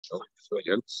We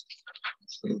are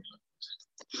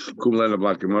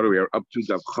up to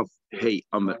Daf Chaf Hey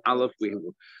Amud Aleph.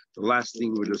 The last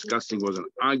thing we were discussing was an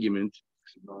argument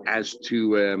as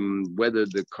to whether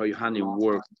the Kohanim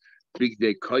wore Big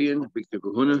Day Kohen, Big Day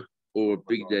Kahuna, or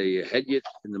Big Day Hedyet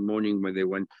in the morning when they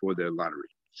went for their lottery.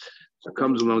 So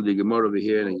comes along the Gemara over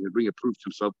here, and he's going to bring a proof to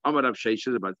himself. Amar Rav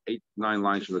Sheshes, about 8-9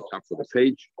 lines from the top of the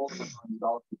page.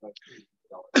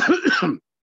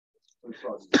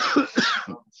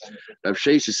 Rav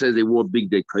Sheshes says they wore Big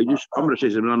Day Kodesh. Amar Rav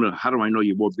Sheshes, how do I know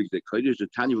you wore Big Day Kodesh? The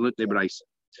Tanya V'Litnei B'Raisa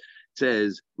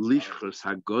says Lishchas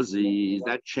Hagozi is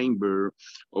that chamber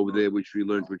over there, which we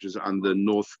learned, which is on the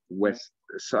northwest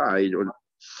side,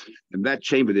 and that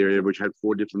chamber there, which had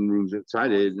 4 different rooms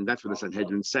inside it, and that's where the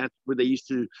Sanhedrin sat, where they used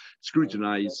to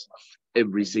scrutinize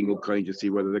every single coin to see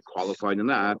whether they're qualified or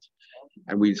not.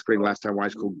 And we explained last time why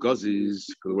it's called guzzies,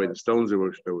 because the way the stones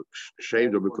were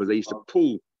shaved, or because they used to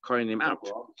pull coinim out.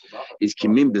 Is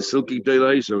kimim the silky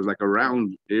daylight, so it was like a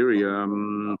round area,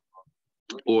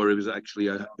 or it was actually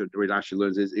the way Rashi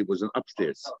learns is it was an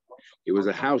upstairs. It was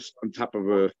a house on top of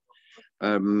a.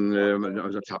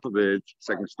 On top of it,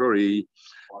 second story.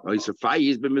 In this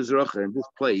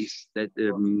place, that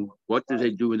what did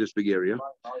they do in this big area?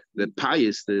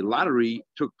 The lottery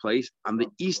took place on the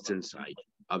eastern side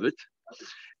of it,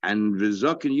 and the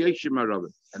Zakin Yeshim Arav.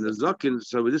 And the Zakin,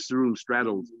 so this room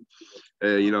straddled,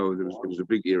 it was a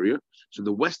big area. So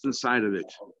the western side of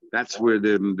it, that's where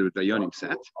the Dayanim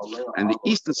sat, and the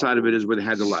eastern side of it is where they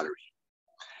had the lottery.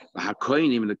 The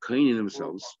Hakoinim and the Koinim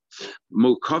themselves,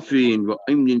 Mokafi and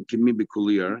V'Imnin Kimibi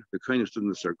Kuliyar, the Koinim stood in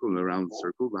the circle, in the round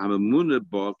circle. The Hamamuna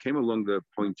Ba came along the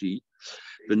pointee.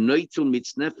 The Noitul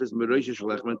Mitznefes Meroisha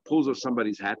Shalechman pulls off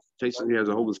somebody's hat. Tyson has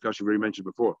a whole discussion we mentioned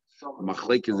before.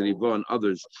 Machlekes and Iva and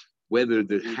others, whether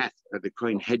the hat that the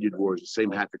Kohen Hedyet wore is the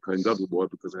same hat the Kohen Gadol wore,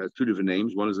 because it has 2 different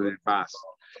names. One is an Bas,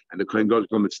 and the Kohen Gadol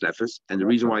called Mitznefes. And the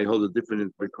reason why I hold it different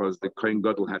is because the Kohen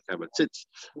Gadol had to have a tzitz,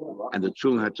 and the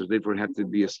Chulun had to therefore have to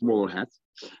be a smaller hat.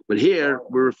 But here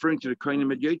we're referring to the Kohen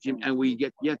Medyotim, and we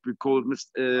call it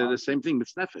the same thing,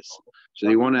 Mitznefes. So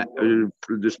they want to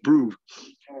disprove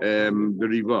the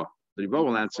Riva. The Riva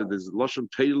will answer there's Lashon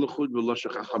Teira L'chud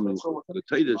v'Lashon Chachamim. The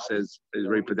Teira says is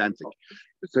very pedantic.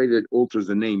 The Teira alters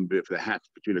the name for the hat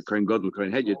between a Kohen Gadol and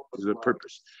Kohen Hedyet is a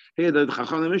purpose. Here the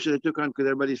Chachamim Mishnah they took on because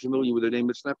everybody's familiar with the name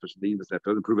Mitznefes. The Mitznefes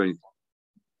doesn't prove anything.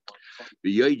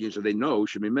 The Yodin, so they know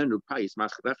Shemimenu Pais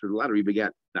Maschat after the lottery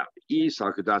began. Now,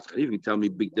 Yisal Kadat, you can tell me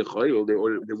Big Dechoil, they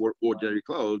wore ordinary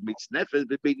clothes. Mitznefes,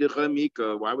 the Big Dechoil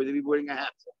Mika. Why would they be wearing a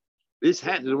hat? This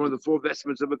hat is one of the 4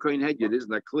 vestments of a Kohen Hedyet.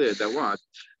 Isn't that clear?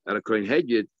 That a Kohen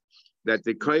Hedyet, that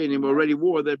the Kohenim already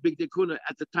wore their Big Dekuna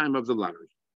at the time of the lottery.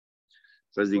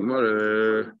 Says the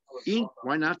Gemara,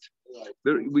 why not?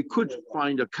 We could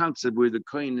find a concept where the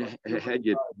Kohen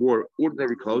Hedyet wore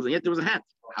ordinary clothes, and yet there was a hat.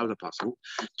 How is it possible?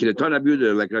 Like Rabbi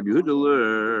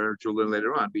Yehuda, to learn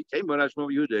later on.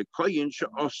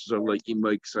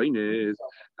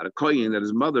 A Kohen that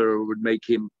his mother would make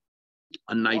him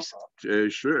a nice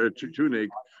tunic.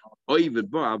 We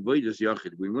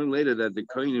learned later that the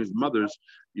Kohen's mothers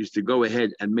used to go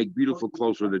ahead and make beautiful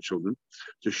clothes for their children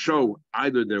to show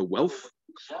either their wealth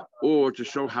or to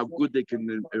show how good they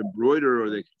can embroider or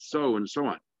they can sew and so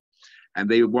on. And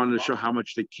they wanted to show how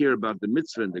much they care about the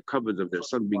mitzvah and the covet of their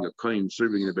son being a Kohen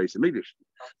serving in the base of Mikdash.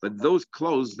 But those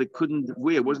clothes they couldn't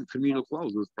wear. It wasn't communal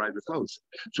clothes, it was private clothes.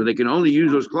 So they can only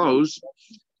use those clothes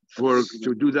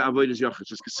to do the avodas yachid.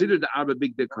 So it's considered the Abba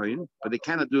Big Day Kohen, but they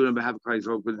cannot do it on behalf of Kohen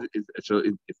because it's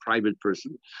a private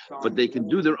person. But they can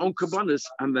do their own kabbalas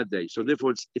on that day. So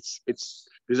therefore, it's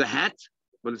there's a hat,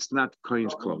 but it's not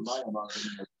Kohen's clothes.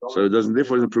 So it doesn't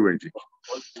prove anything.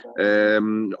 He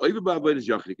can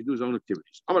do his own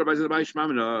activities.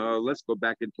 Let's go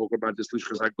back and talk about this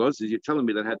Lishchas HaGoz. You're telling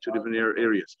me that had 2 different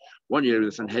areas. One area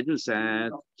the Sanhedrin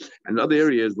sat, and the other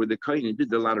areas where the Kohen did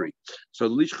the lottery. So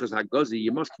Lishchas HaGoz,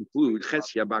 you must conclude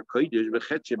Chetzia Ba Kodesh, but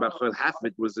Chetzia Ba Chol, half of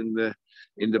it was in the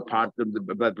part of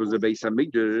that was the Beis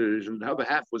HaMikdash, and the other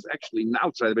half was actually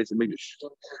outside the Beis HaMikdash.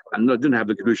 And no, didn't have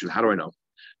the kedushin. How do I know?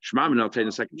 Shmamin, I'll tell you in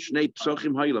a second. Shnei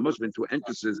Psochim Hayla must have been 2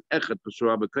 entrances. Echet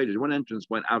Pesura B'Kodesh. One entrance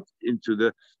went out into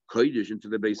the Kodesh, into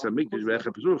the Beis HaMikdash.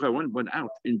 Echet Pesura one went out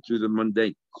into the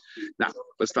mundane. Now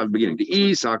let's start the beginning. The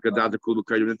Isaka Dada Kulu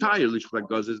Kodesh entire Lishchak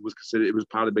Gazes was considered. It was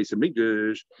part of the Beis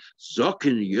HaMikdash.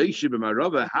 Zokin Yeshib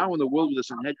Marava. How in the world was the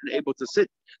Sanhedrin able to sit?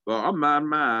 Well,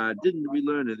 didn't we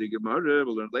learn in the Gemara?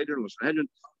 We'll learn later in the Sanhedrin.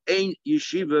 Ain't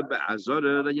Yeshiva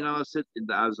Be'Azara that you're not allowed to sit in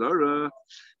the Azara.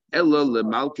 The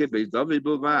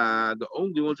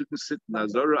only ones who can sit in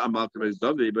Azara are Malke Beis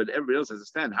David, but everybody else has to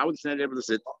stand. How would the stand able to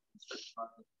sit?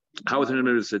 How is it in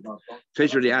the sit?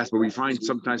 Taste already asked, but we find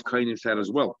sometimes Kainim said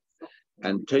as well.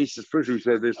 And Taste is first, we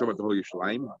said this about the whole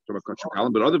Yerushalayim, about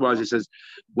Kachakalim, but otherwise it says,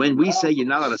 when we say you're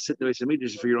not allowed to sit in the Beis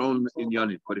HaMikdash for your own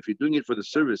inyanim, but if you're doing it for the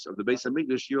service of the Beis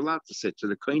HaMikdash, you're allowed to sit. So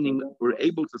the Kainim were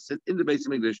able to sit in the Beis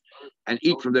HaMikdash and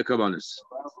eat from their kavanas.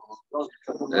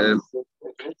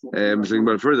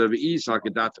 Further,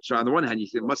 so on the one hand, you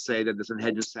must say that the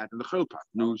Sanhedrin sat in the Chol part.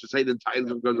 No, to say the entire of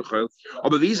the Chol.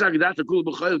 But these are that the Kul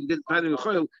B'Chol, the entire of the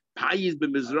Chol, Payis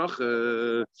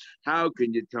b'Mizrach. How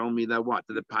can you tell me that what?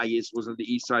 That the Payis was on the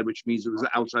east side, which means it was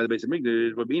outside the base of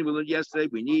Migdash. But being willing yesterday,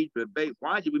 we need.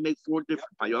 Why did we make 4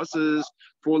 different payoses,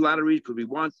 4 lotteries? Because we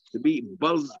want to be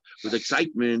buzzed with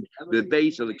excitement. The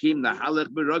base of the Kim, the Halach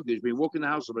B'Ragdish. We walk in the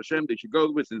house of Hashem. They should go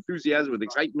with enthusiasm, with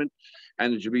excitement,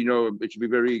 and it should be it should be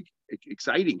very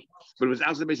exciting. But it was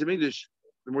outside the base of Migdash.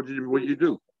 Then what did you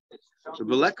do? So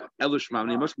Belek Elishman,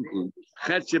 you must conclude.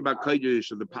 Chetze B'Kodesh,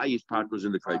 so the Payis part was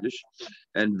in the Kodesh,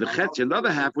 and the Chetze, and the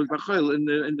other half was B'Chol. In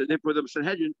the therefore the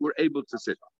Sanhedrin were able to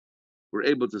sit.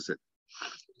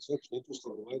 It's actually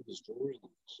interesting the way this drawing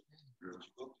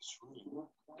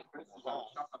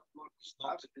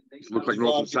it looks like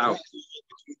north and south.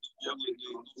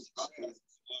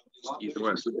 East and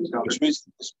west. Which means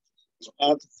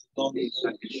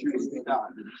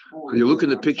when you look in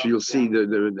the picture, you'll see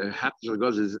the half of the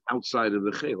Gaza is outside of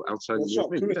the Chayil, outside of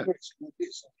the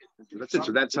That's it.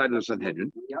 So that side of the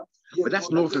Sanhedrin, but that's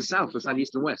north and south. It's not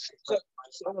east and west.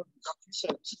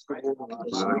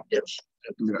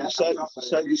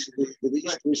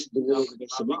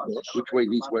 Which way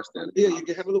east west then? Yeah, you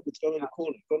can have a look. It's going in the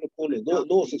corner.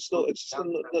 North. It's still.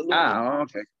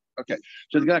 Okay.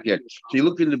 So exactly. So you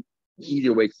look in the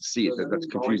easier way to see it. That's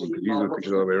confusing because usually the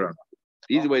picture all the way around.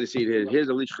 The easy way to see it is here's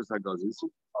a Lishchas HaGazis.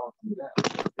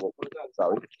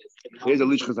 Sorry. Here's a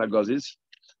Lishchas HaGazis.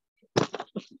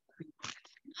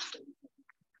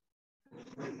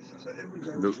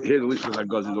 Here's the Lishchas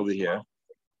HaGazis over here.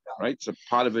 Right? So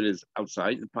part of it is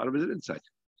outside and part of it is inside.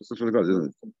 That's Lishchas HaGazis, isn't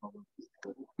it?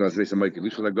 No, it's based on Mike.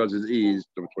 Lishchas HaGazis is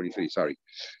number 23. Sorry.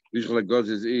 Lishchas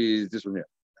HaGazis is this one here.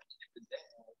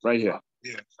 Right here.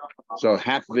 Yeah. So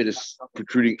half of it is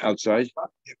protruding outside,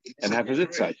 and half is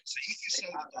inside. So if you say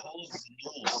that the whole of the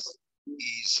north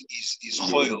is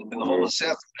oil and the whole of the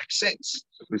south makes sense.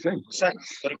 That's what we're saying.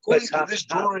 But according to this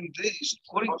drawing,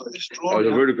 the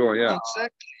vertical, yeah.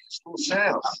 Exactly, it's still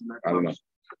south. I don't know.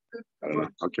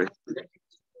 Okay.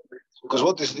 Because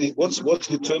what's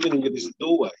determining it is the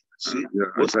doorway. See?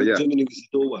 Yeah, what's determining is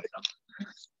the doorway.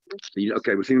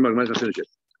 Okay, we're seeing might not finish it.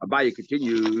 Abaye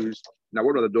continues. Now,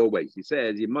 what are the doorways? He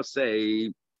says you must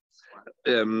say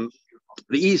the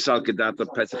east side Kedata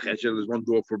Pesach Esher. There's one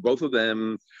door for both of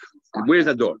them. Where's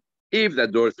that door? If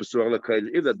that door is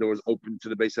if that door is open to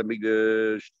the Beis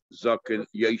HaMikdash, Zaken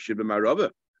Yeshiv Marava.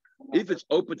 If it's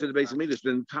open to the Beis HaMikdash,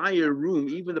 the entire room,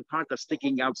 even the part that's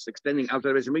sticking out, extending out to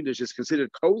the Beis HaMikdash, is considered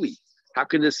holy. How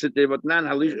can this sit there? But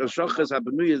those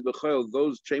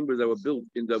chambers that were built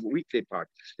in the weekday part,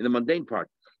 in the mundane part.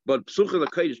 But Psucha the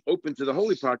Kodesh open to the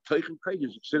holy part, Teichen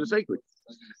Kodesh, considered sacred.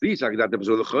 These are that the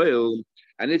Chayil.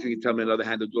 And if you can tell me, on the other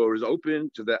hand, the door is open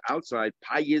to the outside,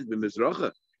 Payis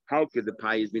b'Mizracha. How could the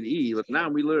Payis be E? But now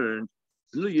we learned,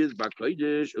 New Year's by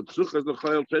Kodesh, Psucha the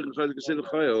Chayil, Teichen Kodesh, considered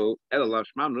Chayil. Elalah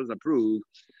Shmam doesn't prove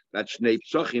that Shnei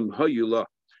Psachim Hayula.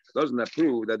 Doesn't that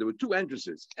prove that there were 2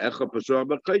 entrances? Echa Psucha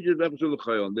by Kodesh, Psucha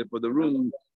Chayil. And therefore the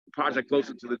room, the part that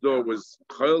closer to the door was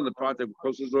Chayil, and the part that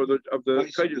closer to the door of the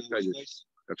Kodesh.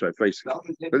 That's right, facing.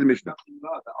 That's the Mishnah.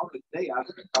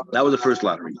 That was the first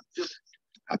lottery.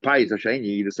 Apai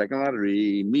Tashani, the second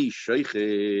lottery. Me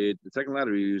Sheikhet. The second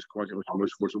lottery is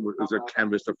a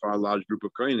canvas for a large group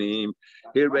of kohanim.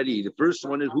 Here ready. The first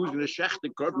one is who's going to shech the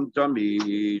korban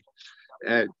tamid.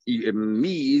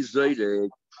 Me is Zaydek.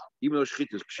 Even though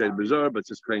shechit is kshed bizarre, but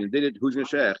since Kohen did it, who's going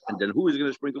to shech? And then who is going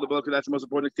to sprinkle the blood? That's the most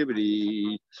important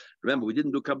activity. Remember, we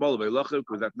didn't do Kabbalah by Lacha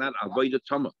because that's not Avodah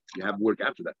Tama. You have work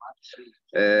after that.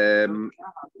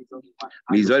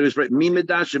 Who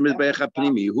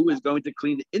is going to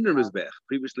clean the inner Mizbech?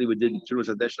 Previously, we did Tzuras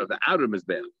Hadesh of the outer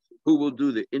Mizbech. Who will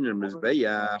do the inner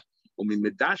Mizbech? And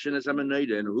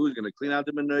who's going to clean out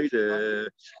the Menoida?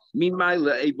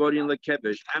 Meanwhile, a body in the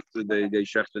kevish, after they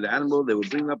shechted the animal, they will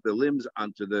bring up the limbs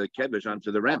onto the kevish,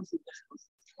 onto the ram.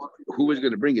 Who was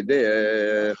going to bring it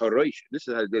there? Haroish. This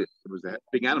is how they did it. It was a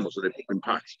big animal, so they put in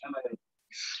parts.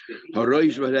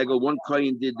 Haroish, one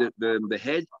kohen did the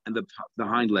head and the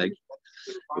hind leg.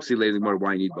 We'll see later more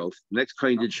why you need both. The next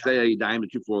kohen did shtei yadayim, the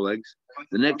 2 forelegs.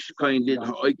 The next kohen did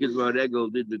ha'oikez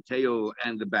v'haregel, did the tail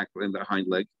and the back and the hind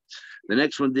leg. The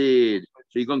next one did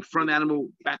So you're going front animal,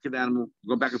 back of the animal,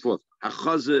 going back and forth.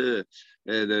 The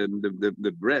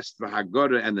breast, the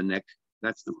hagara, and the neck.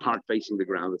 That's the part facing the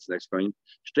ground. That's the next coin.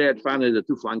 Shtei adfana, the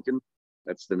two flanken.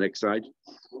 That's the next side.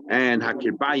 And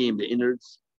hakirbayim, the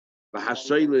innards. The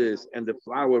hasoilis, and the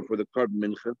flour for the carbon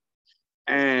mincha.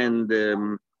 And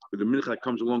the mincha that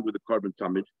comes along with the carbon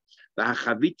tamid. The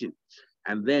hachavitin.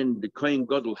 And then the kohen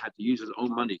gadol had to use his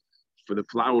own money for the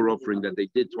flour offering that they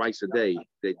did twice a day.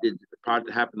 They did part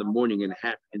half in the morning and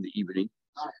half in the evening.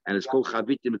 And it's called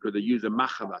chavitim because they use a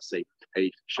machavase,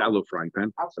 a shallow frying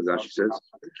pan, as Rashi says.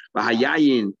 The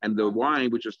hayayin, and the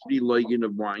wine, which is 3 loigin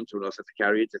of wine, so we also have to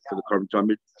carry it for the carbon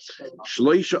tamid.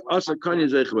 Shloisha asa kohen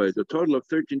zechva, the total of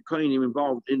 13 kohenim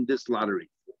involved in this lottery.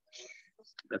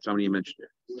 That's how many you mentioned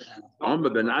there. I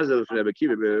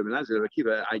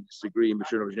disagree.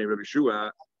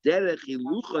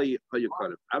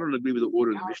 I don't agree with the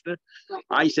order of the Mishnah.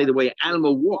 I say the way an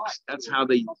animal walks, that's how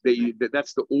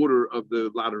that's the order of the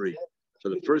lottery. So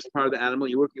the first part of the animal,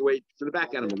 you work your way to the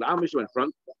back animal. The Mishnah went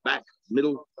front, back,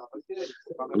 middle.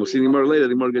 And we'll see the more later.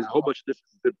 The more gives a whole bunch of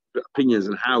different opinions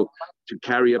on how to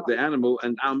carry up the animal,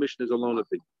 and our Mishnah is a lone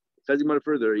opinion. Says he more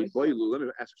further. Let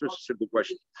me ask first a simple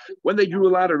question. When they drew a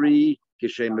lottery,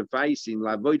 did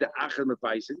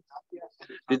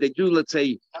they do, let's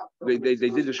say, they did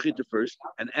the shchita first,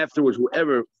 and afterwards,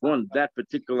 whoever won that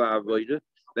particular avodah,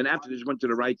 then after they just went to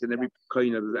the right, and every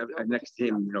coin next to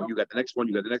him, you got the next one,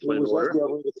 you got the next one in order.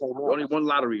 Only one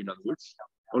lottery, in other words.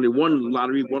 Only one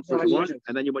lottery, one first one,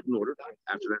 and then you went in order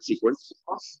after that sequence.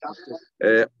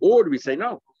 Or do we say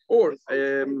no? Or,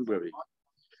 where are we?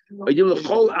 The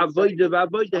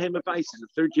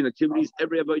 13 activities,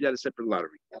 every avodah had a separate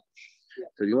lottery.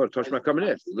 So you want to touch my coming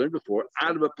in. We learned before, we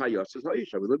learned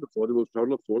before there was a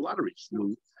total of 4 lotteries.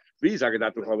 These are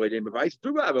not to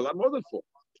have a lot more than 4.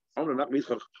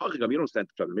 You don't stand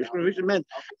to the Mishnah meant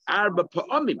arba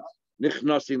pa'amim.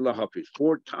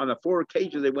 On 4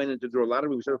 occasions they went in to draw a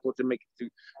lottery. We started to make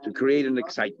to create an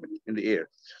excitement in the air.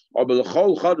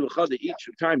 Each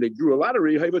time they drew a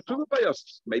lottery,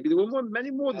 maybe there were many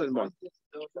more than one.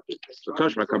 So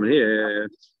Toshma coming here,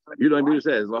 you know what it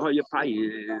says.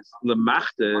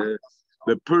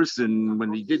 The person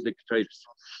when he did the traitors,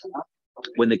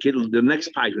 when the kid the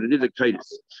next pie when they did the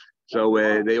traitors. So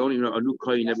they only a new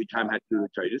coin every time had to do the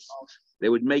traitors. They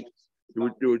would make.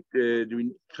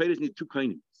 Traders need 2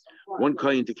 coins, 1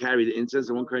 coin to carry the incense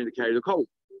and 1 coin to carry the coal.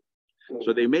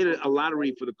 So they made a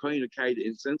lottery for the coin to carry the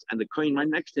incense, and the coin right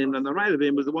next to him on the right of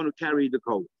him was the one who carried the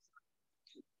coal.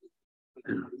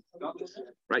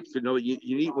 Right? So you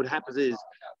need, what happens is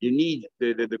you need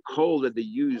the coal that they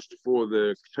used for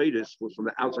the traders was from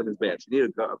the outside of his bag. So you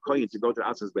need a coin to go to the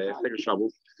outside of his bag, take a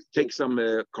shovel, take some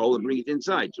coal and bring it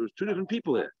inside. So there's 2 different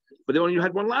people there, but they only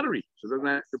had 1 lottery. So doesn't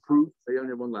that have to prove they only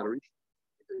had 1 lottery?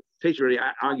 Teacher already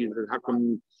argued that how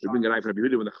come they bring a knife and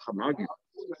when the Chacham argue?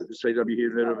 To say that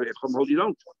if Chacham hold you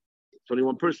don't. It's only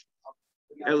 1 person.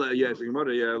 Ella, yes, the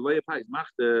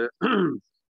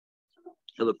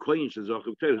coin says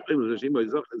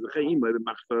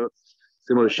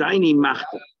shiny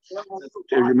machta.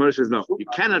 Gemara says no. You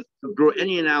cannot draw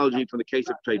any analogy from the case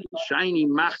of traders. Shiny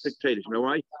machta traders. You know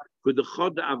why? Because the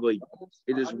chod avoid,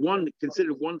 it is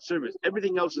considered one service.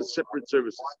 Everything else is separate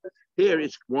services. Here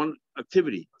it's one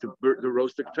activity to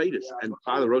roast the traders, and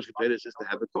part of the roast the traders is to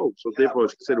have the coal. So therefore,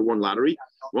 it's considered one lottery.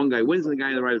 One guy wins, and the guy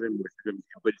on the right of him wins.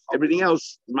 But everything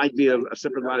else might be a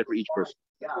separate lottery for each person.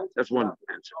 That's one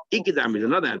answer. Ikidam is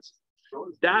another answer.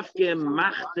 Dafke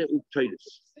machte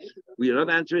u'teides.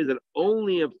 Another answer is that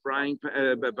only of frying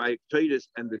by teides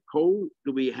and the coal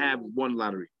do we have 1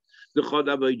 lottery. The chod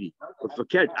avoidi. But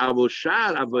fakert avol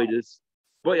shar avoides.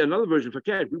 Boy, another version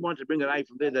fakert. We want to bring an eye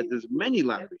from there that there's many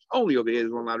lotteries. Only over here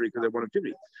is 1 lottery because they're 1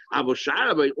 activity. Avol shar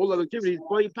avoid all other activities.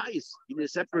 Boy, pais. You need a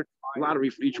separate lottery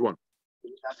for each one.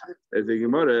 As the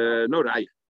Gemara, no right.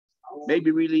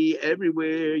 Maybe really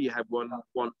everywhere you have one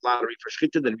lottery for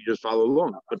shchita, then you just follow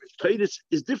along. But Titus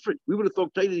is different. We would have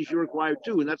thought Titus you're required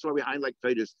too, and that's why we highlight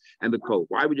Titus and the coal.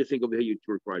 Why would you think over here you're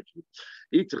required to?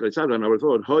 I would have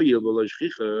thought,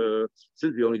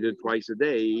 since we only did it twice a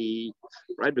day,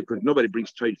 right? Because nobody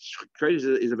brings Titus. Titus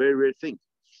is a very rare thing.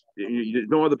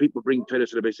 No other people bring Titus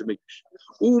to the base of Mikdash.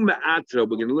 We're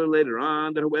going to learn later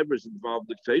on that whoever is involved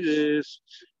with Titus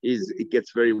it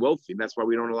gets very wealthy. That's why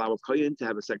we don't allow a kohen to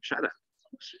have a sek shada.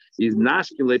 He's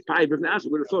naskin lepai. But now we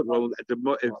would have thought, well,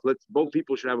 if both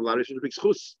people should have a lottery, it should be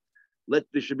chus. There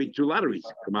should be 2 lotteries.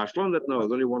 Kamashlan, that no,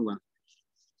 there's only 1 lottery.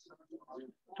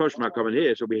 Toshma coming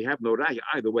here, so we have no raya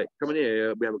either way. Coming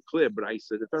here, we have a clear brayse.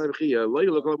 You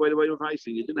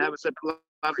didn't have a separate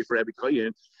for every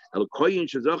koyin. El koyin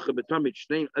shezacha betamid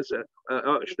shneim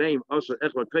also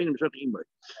echva koyin mishach imay.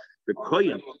 The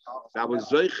koyin that was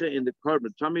zeicha in the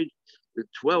carbon tamid, the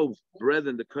 12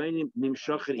 brethren, the koyinim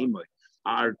nimshach imay,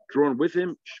 are drawn with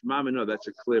him. Shma mino. That's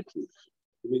a clear proof.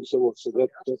 You mean so that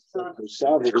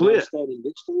it's clear. Standing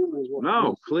next to him?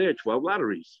 No, clear. 12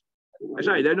 lotteries.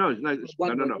 Sorry, no.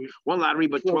 One lottery,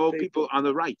 but 12 people on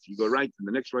the right. You go right, and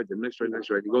the next right, the next right, next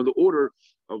right. You go in the order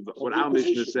of what our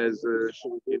Mishnah says.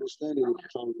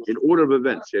 In order of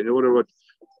events, yeah. In order of what?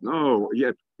 No,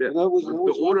 yeah. The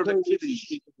order of activities.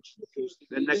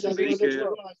 The next week. Yeah.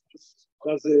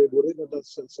 That's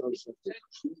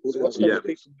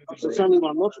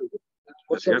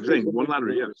what I'm saying. One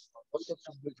lottery, yeah. What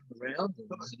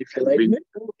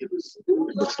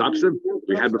stops them?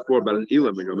 We had before about an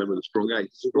Elam, you remember the strong guy.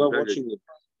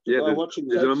 Yeah,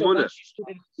 there's a Mamunah.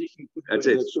 That's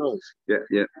it.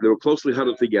 Yeah. They were closely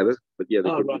huddled together, but yeah, they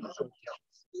couldn't.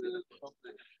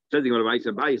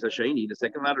 The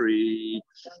second lottery,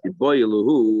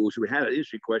 so we had an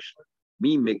issue question.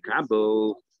 Me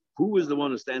Mekabel, who is the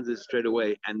one who stands there straight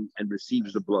away and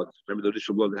receives the blood? Remember the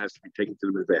additional blood that has to be taken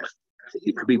to the Mizbech.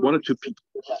 It could be one or two people.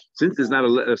 Since there's not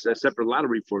a separate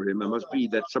lottery for him, it must be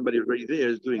that somebody already there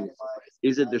is doing it.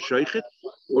 Is it the Sheikhet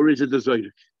or is it the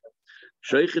Zoydik?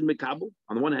 Sheikhet Mekabel.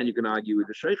 On the one hand, you can argue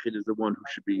the Sheikhet is the one who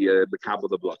should be Mekabel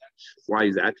the blood. Why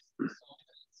is that?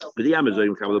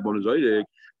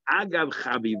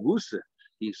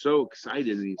 He's so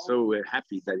excited and he's so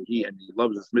happy that he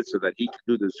loves this mitzvah that he can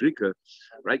do the zrika,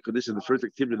 right? Because this is the first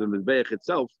activity of the mizbeach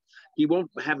itself. He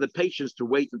won't have the patience to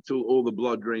wait until all the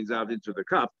blood drains out into the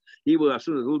cup. He will, as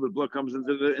soon as a little bit of blood comes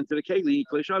into the keli,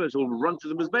 he'll run to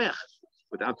the mizbeach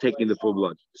without taking the full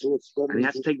blood. And he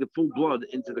has to take the full blood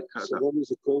into the cup.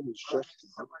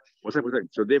 What's that?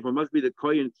 So therefore, must be the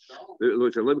kohen.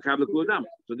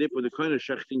 So therefore, the kohen is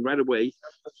shechting right away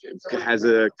has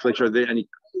a kleshah there, and he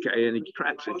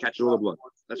cracks and catches all the blood.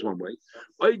 That's one way.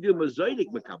 It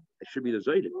should be the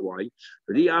zaydik. Why?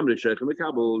 We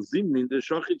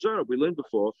learned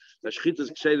before that shechit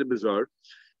is ksei bizarre,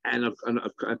 and a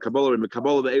kabbalah and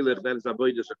kabbalah ve'elech, that is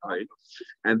avodas akayin,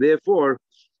 and therefore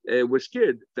we're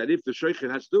scared that if the shochet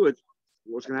has to do it,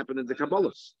 what's going to happen in the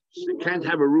kabbalahs? You can't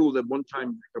have a rule that one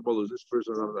time the kabbalah is this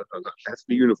person, it has to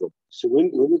be uniform. So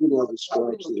when we're going to have the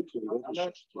scribes,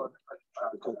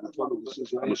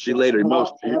 we'll see later.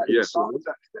 Most, yeah. So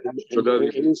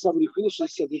then somebody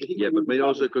finishes. Yeah, but maybe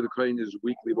also because the coin is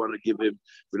weak, we don't give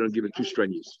it too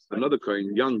strenuous. Another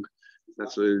coin, young,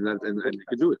 that's and you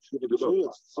can do it. You can do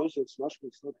both. It's not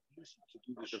easy to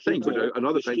do the thing, but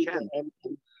another coin can.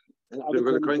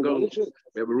 The coin go. We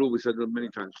have a rule we said many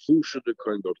times. Who should the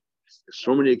coin go to? There's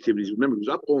so many activities. Remember, he was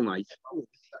up all night.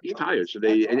 He's tired. So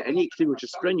any activity which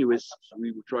is strenuous,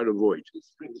 we would try to avoid.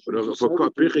 But for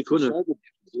Pirchei Kuna,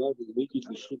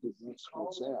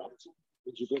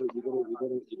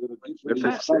 they're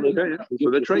fast. So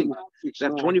they're trained. They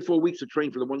have 24 weeks to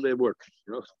train for the 1 day of work.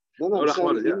 You know? No,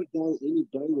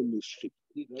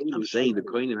 I'm saying the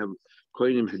Kohanim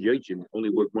Hadyotim only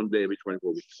work 1 day every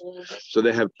 24 weeks. So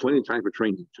they have plenty of time for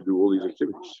training to do all these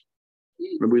activities.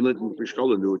 Remember, we let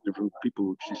Bishkola do it, different people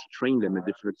who used to train them in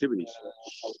different activities.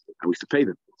 And we used to pay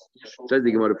them. Says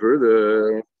the Gemara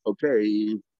further,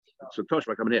 okay, so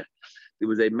Toshma coming here. There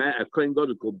was a Kohen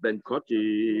Gadol called Ben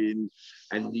Kotin,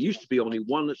 and there used to be only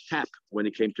one tap when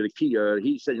it came to the kiyar.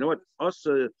 He said, you know what,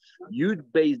 Asa Yud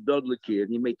Beis Dod Lekir,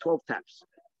 and he made 12 taps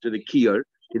to the kiyar.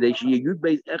 The 12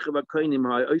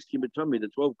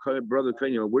 brother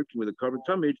Kohanim are working with the carbon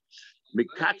tamid. They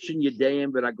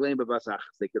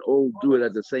could all do it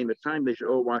at the same time. They should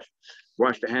all wash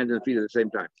their hands and feet at the same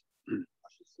time.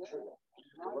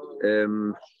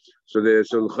 So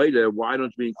why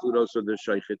don't we include also the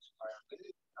shaykhit?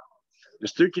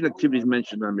 There's 13 activities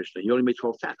mentioned in our Mishnah. He only made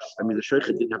 12 taps. I mean, the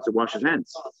shaykhit didn't have to wash his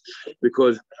hands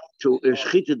because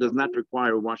shechita does not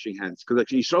require washing hands because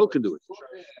actually Yisrael can do it.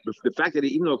 But the fact that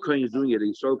even though Kohen is doing it,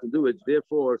 Yisrael can do it.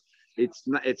 Therefore, it's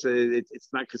not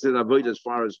considered avoid as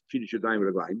far as Kiddush Yadayim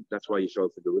Reglaim. That's why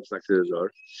Yisrael can do it. It's not considered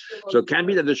Zor. So it can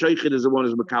be that the shaykhit is the one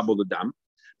who's Makabel the Dam,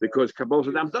 because Kabbalah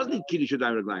the Dam does need Kiddush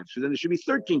Yadayim Reglaim. So then there should be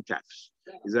 13 taps.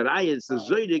 Is that it's the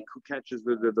Zoydik who catches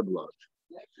the blood.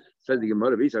 Says the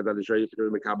Gemara, he said that the shaykhit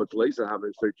is Makabel place. I have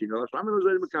 13 dollars. Shmamin was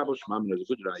Makabel. Shmamin is a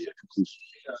good raya. Conclusion.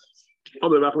 We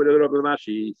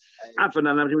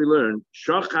learned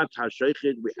Shochat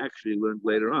HaShaychit. We actually learned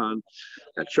later on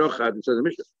that Shochat, it says in the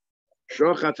Mishnah,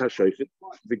 Shochat HaShaychit,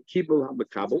 the Kibul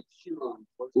HaMakabel,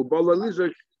 Ubala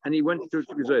Lizak, and he went to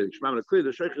be Zaydik. Shmamin, clear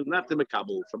the Shaychit is not the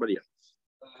Makabel, somebody else.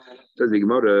 Says the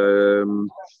Gemara,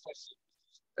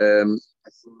 Benaz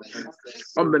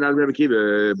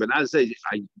says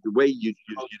the way you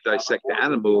dissect the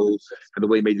animal and the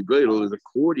way you made the girdle is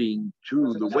according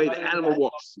to the way the animal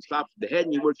walks. You stop at the head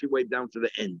and you work your way down to the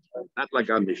end, not like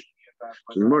our mission.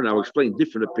 So the more now explain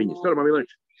different opinions.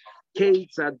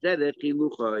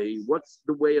 What's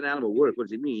the way an animal works? What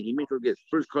does it mean? He means to get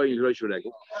first coin is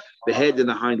the head and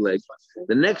the hind leg.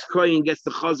 The next coin gets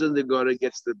the chazan, the gara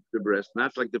gets the breast.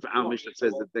 Not like the Amish that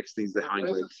says the next thing is the hind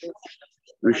legs.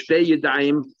 Vishtei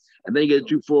yadayim, and then you get the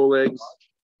two forelegs.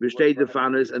 Vishtei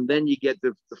defanas, and then you get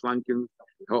the flanken.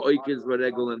 Ha'oikins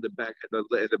varegel and the back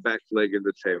leg and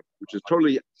the tail, which is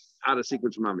totally out of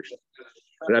sequence from Amish.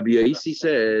 Rabbi Yaisi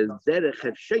says derech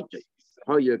hefsheitei.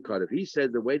 He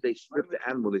said the way they strip the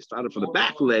animal, they started from the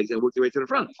back legs and worked their way to the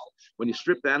front. When you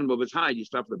strip the animal of its hide, you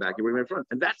start from the back and work your way to the front.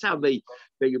 And that's how they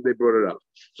brought it up.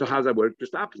 So how's that work?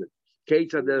 Just opposite.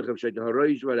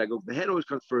 The head always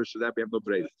comes first, so that we have no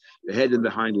break. The head and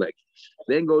the hind leg.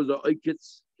 Then goes the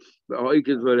oikits,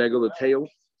 the tail,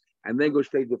 and then goes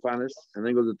straight the fanas, and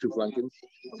then goes the two flankins,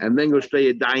 and then goes straight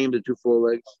a dime, the two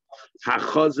forelegs,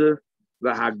 hachazer, the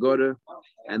hagora,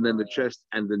 and then the chest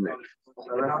and the neck.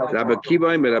 Rabbi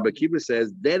Kiva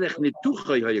says,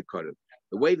 the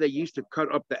way they used to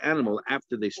cut up the animal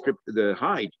after they stripped the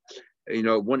hide,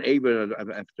 one aver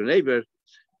after an aver,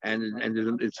 and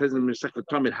it says in the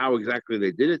Talmud how exactly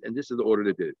they did it, and this is the order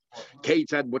they did it. Kate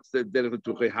said, what's the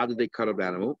how did they cut up the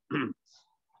animal? In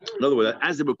other words,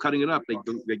 as they were cutting it up,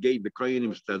 they gave the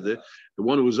kohanim the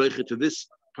one who was zeicher to this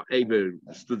aver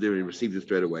stood there and received it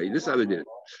straight away. This is how they did it.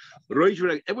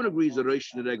 Everyone agrees the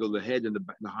Rosh Regel, the head and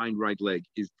the hind right leg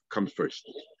comes first,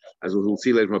 as we'll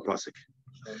see later from a pasuk.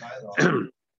 So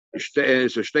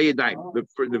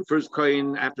the first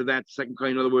coin after that, second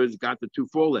coin, in other words, got the two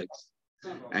forelegs,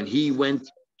 and he went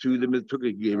to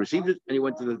he received it, and he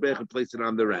went to the Mizbech and placed it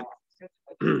on the ramp.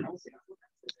 Then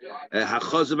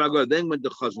went the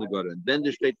chazan and then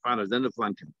the straight fanas, then the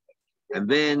flanken, and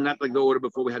then not like the order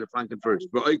before we had the flanken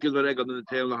first, but then the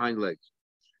tail and the hind legs.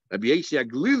 Rabbi Yasi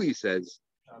Aglili says,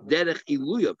 derech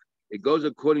iluyav. It goes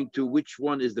according to which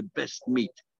one is the best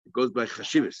meat. It goes by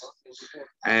chashivas,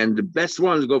 and the best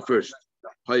ones go first.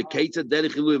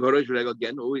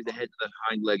 Again, always the head and the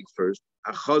hind legs first.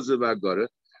 I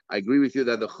agree with you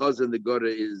that the chaz and the gora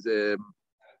is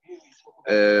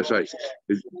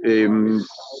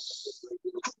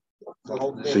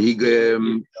so he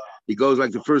goes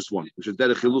like the first one, which is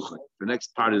derech hilucha. The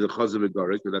next part is the chaz and the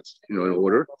gora, because that's in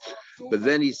order. But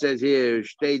then he says here,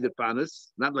 stay the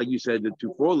panas, not like you said, the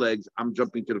two forelegs. I'm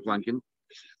jumping to the flanking,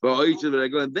 but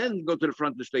and then go to the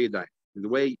front to stay a die. The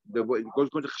way it goes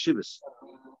to chashivas.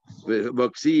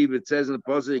 It says in the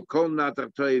pasuk, "Kol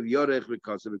natach toiv yorech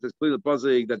v'kasev." It says clearly in the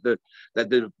pasuk that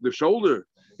the shoulder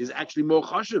is actually more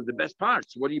chashiv, the best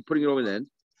parts. What are you putting it over the end?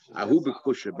 Ahu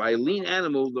b'kusha. By a lean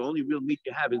animal, the only real meat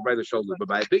you have is by the shoulder. But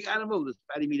by a big animal, there's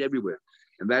fatty meat everywhere,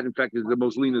 and that, in fact, is the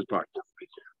most leanest part.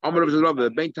 Amar says, "Rav,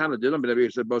 Ben Tana didn't,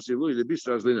 but said, Basi Lui, the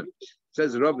Bistras Lina."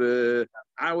 Says Rav,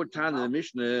 our Tana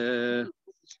Mishnah,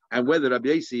 and whether Rabbi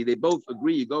Yasi, they both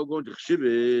agree. You go into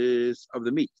chshivas of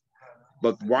the meat.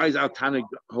 But why is our Tana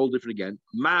whole different again?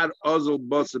 Mar Ozol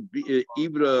Basa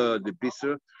Ibra the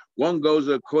Bisra. One goes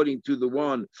according to the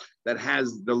one that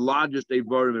has the largest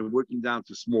Evarim and working down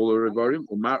to smaller Evarim.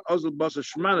 Or Mar Ozol Basa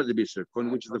Shmana the Bisra,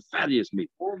 which is the fattiest meat.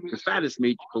 The fattest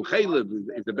meat, Kol Chaylev,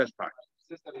 is the best part.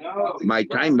 My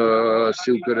time, first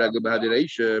of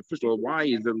all, why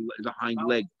is the hind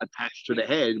leg attached to the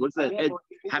head? What's the head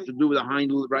have to do with the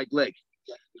hind right leg?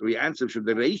 So we answer, should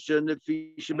the ration the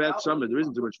fish about summer? There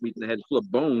isn't too much meat in the head, full of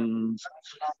bones.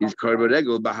 Is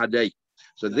karbaregel bahadei.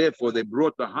 So therefore, they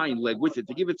brought the hind leg with it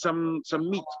to give it some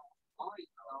meat.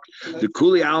 The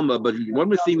Kuli Alma, but one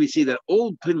more thing we see that all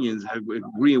opinions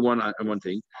agree on one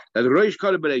thing, that the Rosh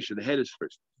Karbaration, the head is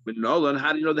first. But Nolan,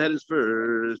 how do you know the head is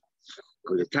first?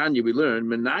 Because the Tanya we learn,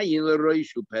 how do you know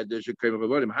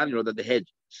that the head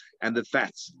and the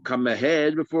fats come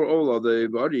ahead before all other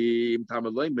body? It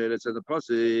says the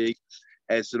pasuk,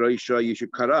 as Roisha, you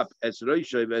should cut up as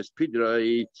Roisha, as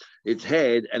Pidra, its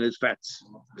head and its fats.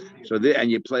 So there, and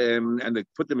you play them and they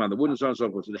put them on the wood and so on and so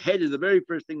forth. So the head is the very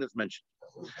first thing that's mentioned.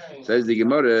 Says the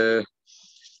Gemara.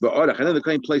 But and then the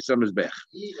Kohen placed on his bech.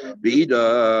 The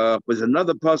Ida was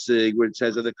another pasuk where it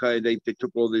says that the Kohen they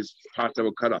took all these parts that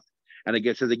were cut up. And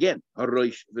it says again, so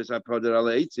the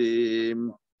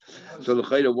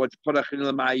Chayda, what's Parachin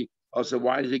Lamai? Also,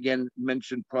 why is it again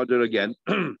mentioned Padar again?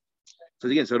 So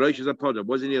again, so Rosh is a Padar.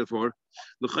 Wasn't here for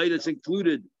the Chayda? It's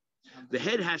included. The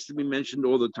head has to be mentioned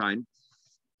all the time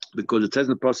because it says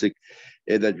in the pasuk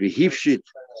that we hifshit,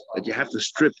 that you have to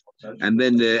strip and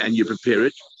then and you prepare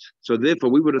it. So therefore,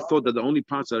 we would have thought that the only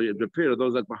parts that are prepared are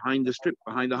those like behind the strip,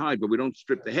 behind the hide, but we don't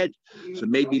strip the head. So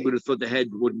maybe we would have thought the head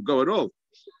wouldn't go at all.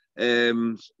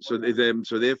 So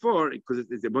therefore, because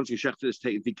once your shechter is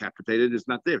decapitated, it's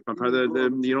not there. It's not part of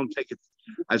you don't take it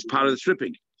as part of the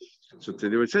stripping. So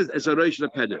it says it's a roish the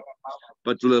peder,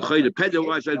 but the peder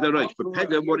was as a roish. But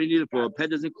peder, what do you need it for?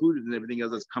 Peder is included in everything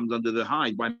else that comes under the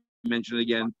hide. Why mention it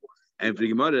again? And for the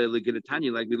Gemara, look at the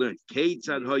Tanya, like we learned.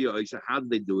 So how do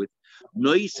they do it?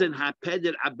 Noisen ha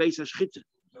peder abeis hashchita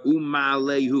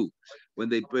umalehu. When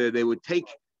they would take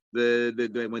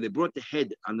when they brought the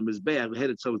head on the mizbeach, the head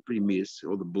itself was pretty meas,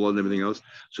 all the blood and everything else.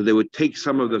 So they would take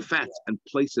some of the fat and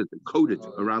place it, coat it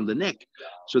around the neck,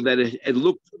 so that it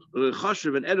looked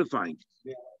chashuv and edifying.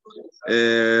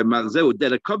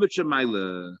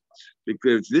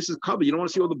 Because this is covered, you don't want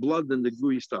to see all the blood and the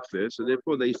gooey stuff there. So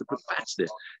therefore, they used to put fats there,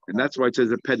 and that's why it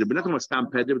says a peder. But not about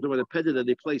stamp peder, but about the peder that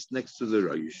they placed next to the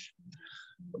roish.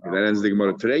 Okay, that ends the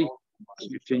Gemara today.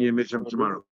 Continue Mishnah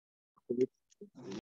tomorrow.